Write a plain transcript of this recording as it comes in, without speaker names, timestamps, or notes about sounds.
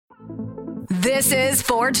This is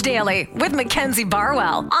Forge Daily with Mackenzie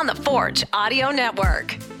Barwell on the Forge Audio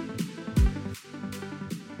Network.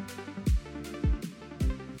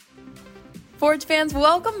 Forge fans,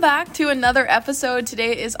 welcome back to another episode.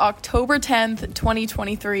 Today is October 10th,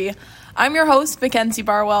 2023. I'm your host, Mackenzie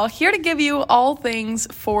Barwell, here to give you all things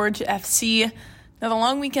Forge FC. Now, the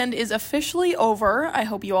long weekend is officially over. I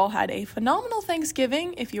hope you all had a phenomenal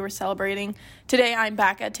Thanksgiving if you were celebrating. Today, I'm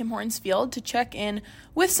back at Tim Hortons Field to check in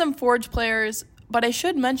with some Forge players, but I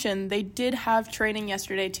should mention they did have training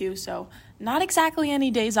yesterday too, so not exactly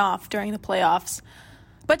any days off during the playoffs.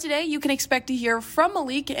 But today, you can expect to hear from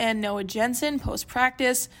Malik and Noah Jensen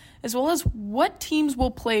post-practice, as well as what teams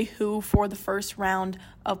will play who for the first round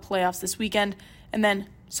of playoffs this weekend, and then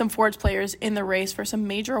some Forge players in the race for some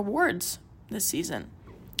major awards this season.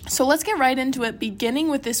 So let's get right into it, beginning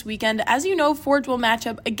with this weekend. As you know, Forge will match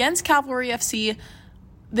up against Cavalry FC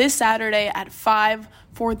this Saturday at 5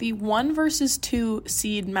 for the 1 versus 2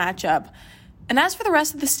 seed matchup. And as for the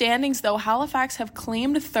rest of the standings, though, Halifax have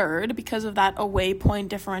claimed third because of that away point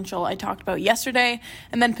differential I talked about yesterday.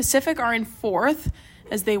 And then Pacific are in fourth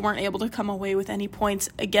as they weren't able to come away with any points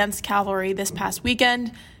against Cavalry this past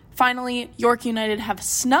weekend. Finally, York United have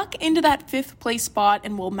snuck into that 5th place spot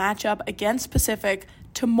and will match up against Pacific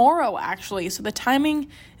tomorrow, actually. So the timing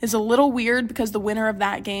is a little weird because the winner of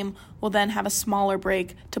that game will then have a smaller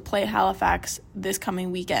break to play Halifax this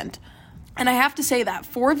coming weekend. And I have to say that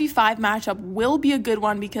 4v5 matchup will be a good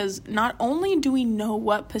one because not only do we know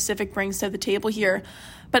what Pacific brings to the table here,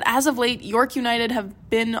 but as of late, York United have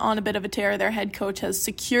been on a bit of a tear. Their head coach has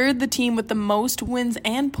secured the team with the most wins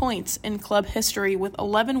and points in club history with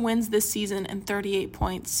 11 wins this season and 38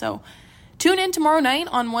 points. So tune in tomorrow night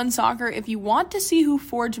on One Soccer if you want to see who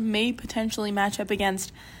Forge may potentially match up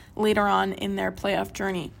against later on in their playoff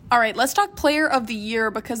journey. All right, let's talk Player of the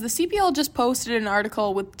Year because the CPL just posted an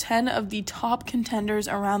article with 10 of the top contenders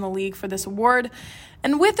around the league for this award.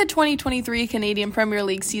 And with the 2023 Canadian Premier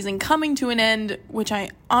League season coming to an end, which I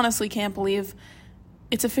honestly can't believe,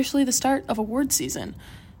 it's officially the start of award season.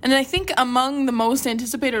 And I think among the most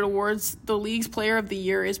anticipated awards, the league's Player of the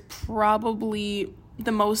Year is probably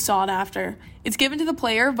the most sought after. It's given to the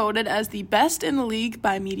player voted as the best in the league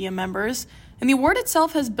by media members. And the award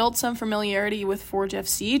itself has built some familiarity with Forge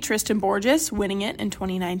FC, Tristan Borges winning it in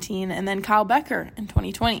 2019, and then Kyle Becker in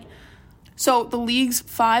 2020. So the league's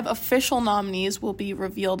 5 official nominees will be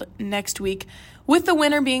revealed next week, with the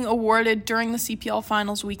winner being awarded during the CPL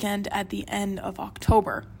Finals weekend at the end of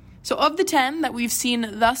October. So of the 10 that we've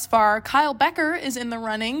seen thus far, Kyle Becker is in the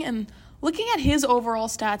running, and looking at his overall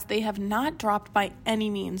stats, they have not dropped by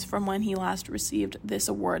any means from when he last received this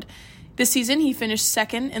award. This season, he finished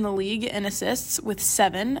second in the league in assists with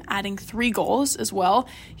 7, adding 3 goals as well.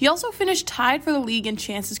 He also finished tied for the league in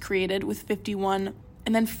chances created with 51,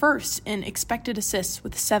 and then first in expected assists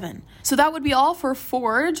with 7. So that would be all for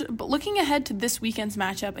Forge, but looking ahead to this weekend's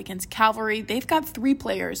matchup against Cavalry, they've got 3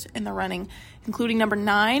 players in the running, including number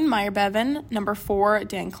 9, Meyer Bevan, number 4,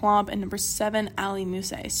 Dan Klomp, and number 7, Ali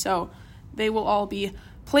Muse. So they will all be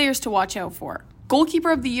players to watch out for.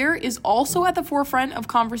 Goalkeeper of the Year is also at the forefront of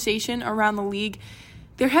conversation around the league.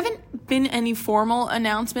 There haven't been any formal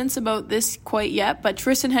announcements about this quite yet, but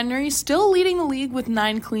Tristan Henry is still leading the league with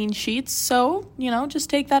 9 clean sheets, so, just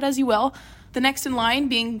take that as you will. The next in line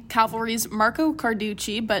being Cavalry's Marco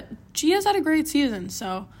Carducci, but Gia's had a great season,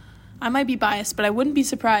 so I might be biased, but I wouldn't be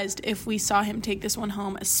surprised if we saw him take this one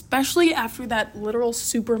home, especially after that literal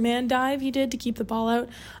Superman dive he did to keep the ball out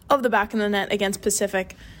of the back of the net against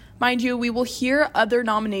Pacific. Mind you, we will hear other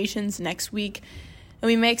nominations next week, and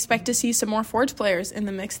we may expect to see some more Forge players in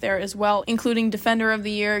the mix there as well, including Defender of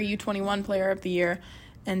the Year, U21 Player of the Year,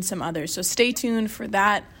 and some others. So stay tuned for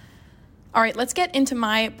that. All right, let's get into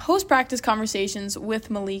my post-practice conversations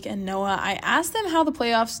with Malik and Noah. I asked them how the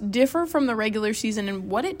playoffs differ from the regular season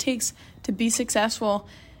and what it takes to be successful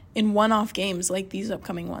in one-off games like these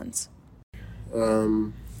upcoming ones.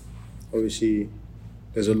 Obviously,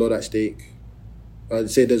 there's a lot at stake. I'd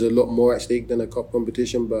say there's a lot more at stake than a cup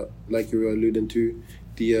competition, but like you were alluding to,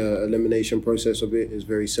 the elimination process of it is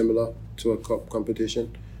very similar to a cup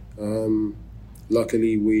competition.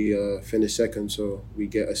 Luckily, we finished second, so we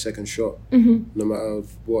get a second shot, no matter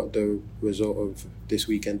what the result of this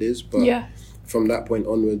weekend is. But from that point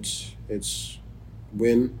onwards, it's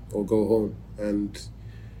win or go home. And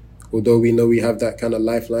although we know we have that kind of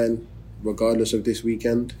lifeline, regardless of this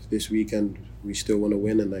weekend we still want to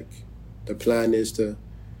win. And the plan is to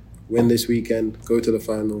win this weekend, go to the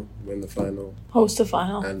final, win the final, host the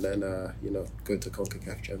final, and then go to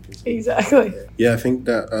CONCACAF Champions League. Exactly. Yeah, I think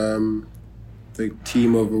that the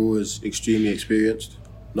team overall is extremely experienced.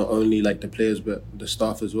 Not only the players, but the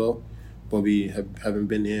staff as well. Bobby, having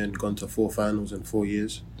been here and gone to 4 finals in 4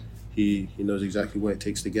 years, he knows exactly what it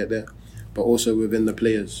takes to get there. But also within the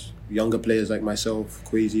players, younger players like myself,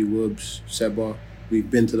 Crazy, Woobs, Seba, we've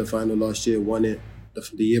been to the final last year, won it.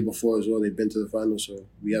 The year before as well, they've been to the final, so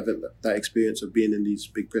we have that experience of being in these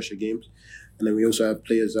big pressure games. And then we also have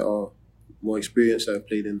players that are more experienced, that have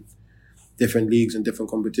played in different leagues and different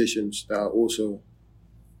competitions that are also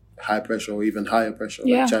high pressure or even higher pressure,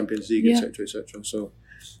 like Champions League, etc., etc. So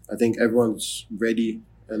I think everyone's ready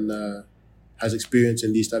and has experience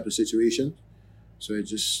in these types of situations. So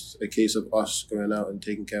it's just a case of us going out and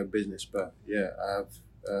taking care of business. But yeah, I have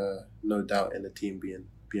no doubt in the team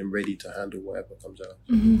being ready to handle whatever comes out.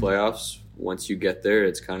 Playoffs, once you get there,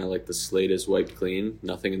 it's kind of like the slate is wiped clean.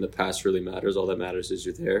 Nothing in the past really matters. All that matters is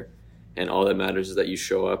you're there. And all that matters is that you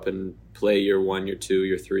show up and play your 1, your 2,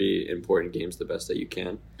 your 3 important games the best that you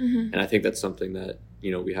can. And I think that's something that,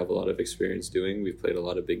 we have a lot of experience doing. We've played a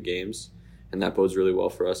lot of big games, and that bodes really well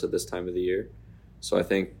for us at this time of the year. So I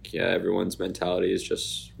think, everyone's mentality is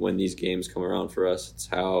just when these games come around for us, it's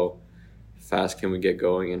how fast can we get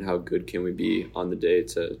going and how good can we be on the day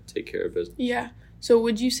to take care of business. Yeah. So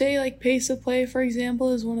would you say like pace of play, for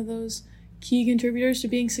example, is one of those key contributors to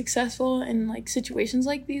being successful in like situations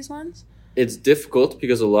like these ones? It's difficult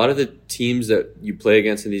because a lot of the teams that you play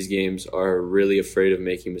against in these games are really afraid of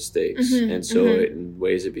making mistakes. And so in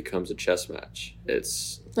ways it becomes a chess match.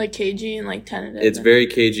 It's like cagey and like tentative. It's very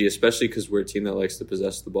cagey, especially because we're a team that likes to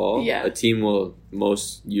possess the ball. Yeah. A team will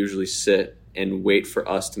most usually sit and wait for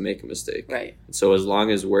us to make a mistake. Right. So as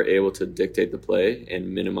long as we're able to dictate the play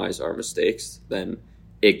and minimize our mistakes, then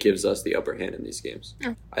it gives us the upper hand in these games.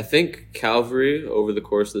 I think Calvary, over the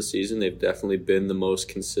course of the season, they've definitely been the most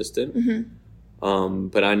consistent.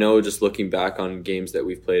 But I know just looking back on games that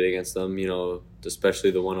we've played against them,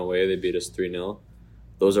 especially the one away, they beat us 3-0.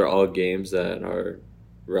 Those are all games that are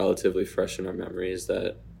relatively fresh in our memories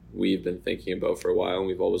that we've been thinking about for a while, and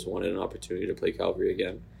we've always wanted an opportunity to play Calvary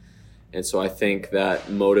again. And so I think that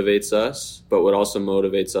motivates us, but what also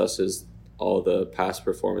motivates us is all the past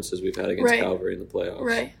performances we've had against Calvary in the playoffs.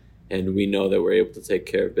 Right. And we know that we're able to take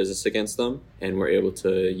care of business against them, and we're able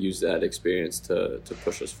to use that experience to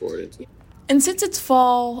push us forward. And since it's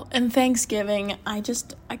fall and Thanksgiving, I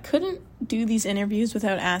couldn't do these interviews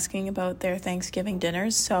without asking about their Thanksgiving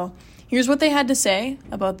dinners. So here's what they had to say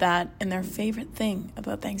about that and their favorite thing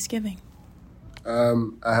about Thanksgiving.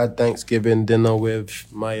 I had Thanksgiving dinner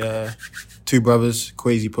with my 2 brothers,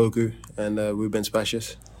 Kwesi Poku and Ruben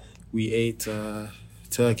Spasius. We ate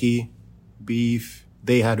turkey, beef.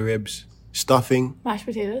 They had ribs, stuffing. Mashed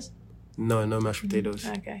potatoes? No mashed potatoes.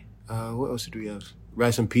 Okay. What else did we have?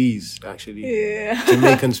 Rice and peas, actually. Yeah.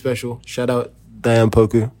 Jamaican special. Shout out Diane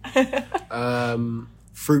Poku.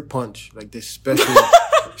 Fruit punch, like this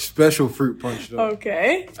special fruit punch. Though.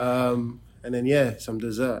 Okay. And then some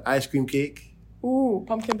dessert, ice cream cake. Ooh,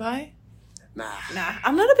 pumpkin pie? Nah,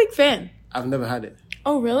 I'm not a big fan. I've never had it.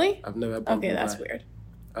 Oh, really? I've never had pumpkin pie. Okay, that's weird.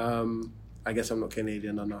 I guess I'm not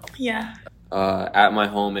Canadian enough. Yeah. At my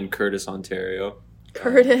home in Curtis, Ontario.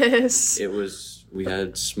 Curtis. We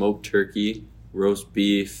had smoked turkey, roast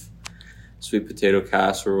beef, sweet potato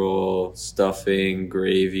casserole, stuffing,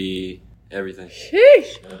 gravy, everything.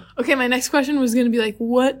 Sheesh. Yeah. Okay, my next question was going to be like,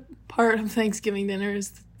 what part of Thanksgiving dinner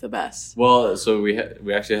is the best? Well, so we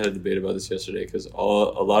actually had a debate about this yesterday because a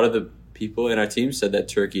lot of the people in our team said that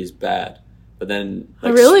turkey is bad. But then,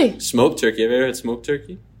 really? Smoked turkey. Have you ever had smoked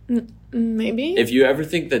turkey? Maybe. If you ever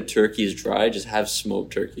think that turkey is dry, just have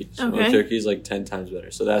smoked turkey. Smoked turkey is like 10 times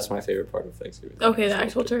better. So that's my favorite part of Thanksgiving. Okay, the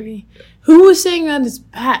actual turkey. Yeah. Who was saying that is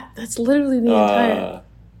bad? That's literally the entire...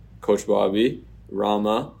 Coach Bobby,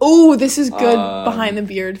 Rama. Oh, this is good behind the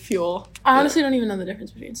beard fuel. I honestly don't even know the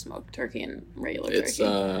difference between smoked turkey and regular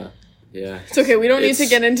turkey. It's okay, we don't need to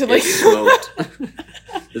get into like... It's smoked.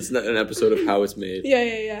 It's not an episode of how it's made.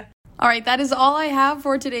 Yeah. All right, that is all I have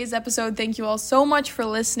for today's episode. Thank you all so much for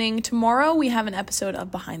listening. Tomorrow we have an episode of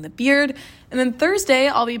Behind the Beard. And then Thursday,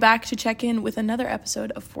 I'll be back to check in with another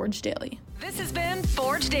episode of Forge Daily. This has been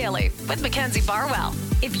Forge Daily with Mackenzie Barwell.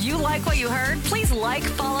 If you like what you heard, please like,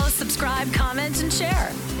 follow, subscribe, comment, and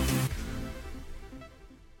share.